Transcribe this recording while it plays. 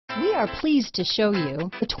We are pleased to show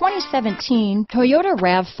you the 2017 Toyota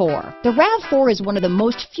RAV4. The RAV4 is one of the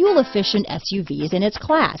most fuel-efficient SUVs in its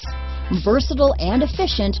class. Versatile and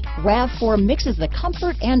efficient, RAV4 mixes the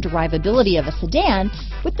comfort and drivability of a sedan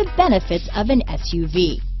with the benefits of an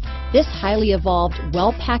SUV. This highly evolved,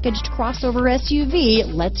 well-packaged crossover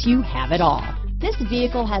SUV lets you have it all. This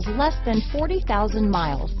vehicle has less than 40,000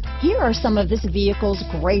 miles. Here are some of this vehicle's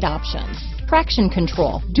great options: traction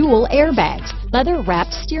control, dual airbags,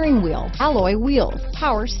 leather-wrapped steering wheel, alloy wheels,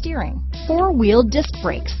 power steering, four-wheel disc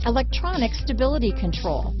brakes, electronic stability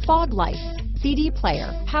control, fog lights, CD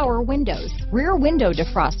player, power windows, rear window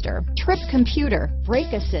defroster, trip computer,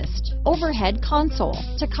 brake assist, overhead console,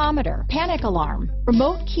 tachometer, panic alarm,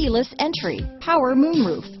 remote keyless entry, power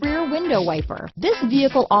moonroof, rear window wiper. This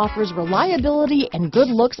vehicle offers reliability and good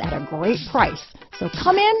looks at a great price. So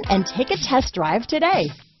come in and take a test drive today.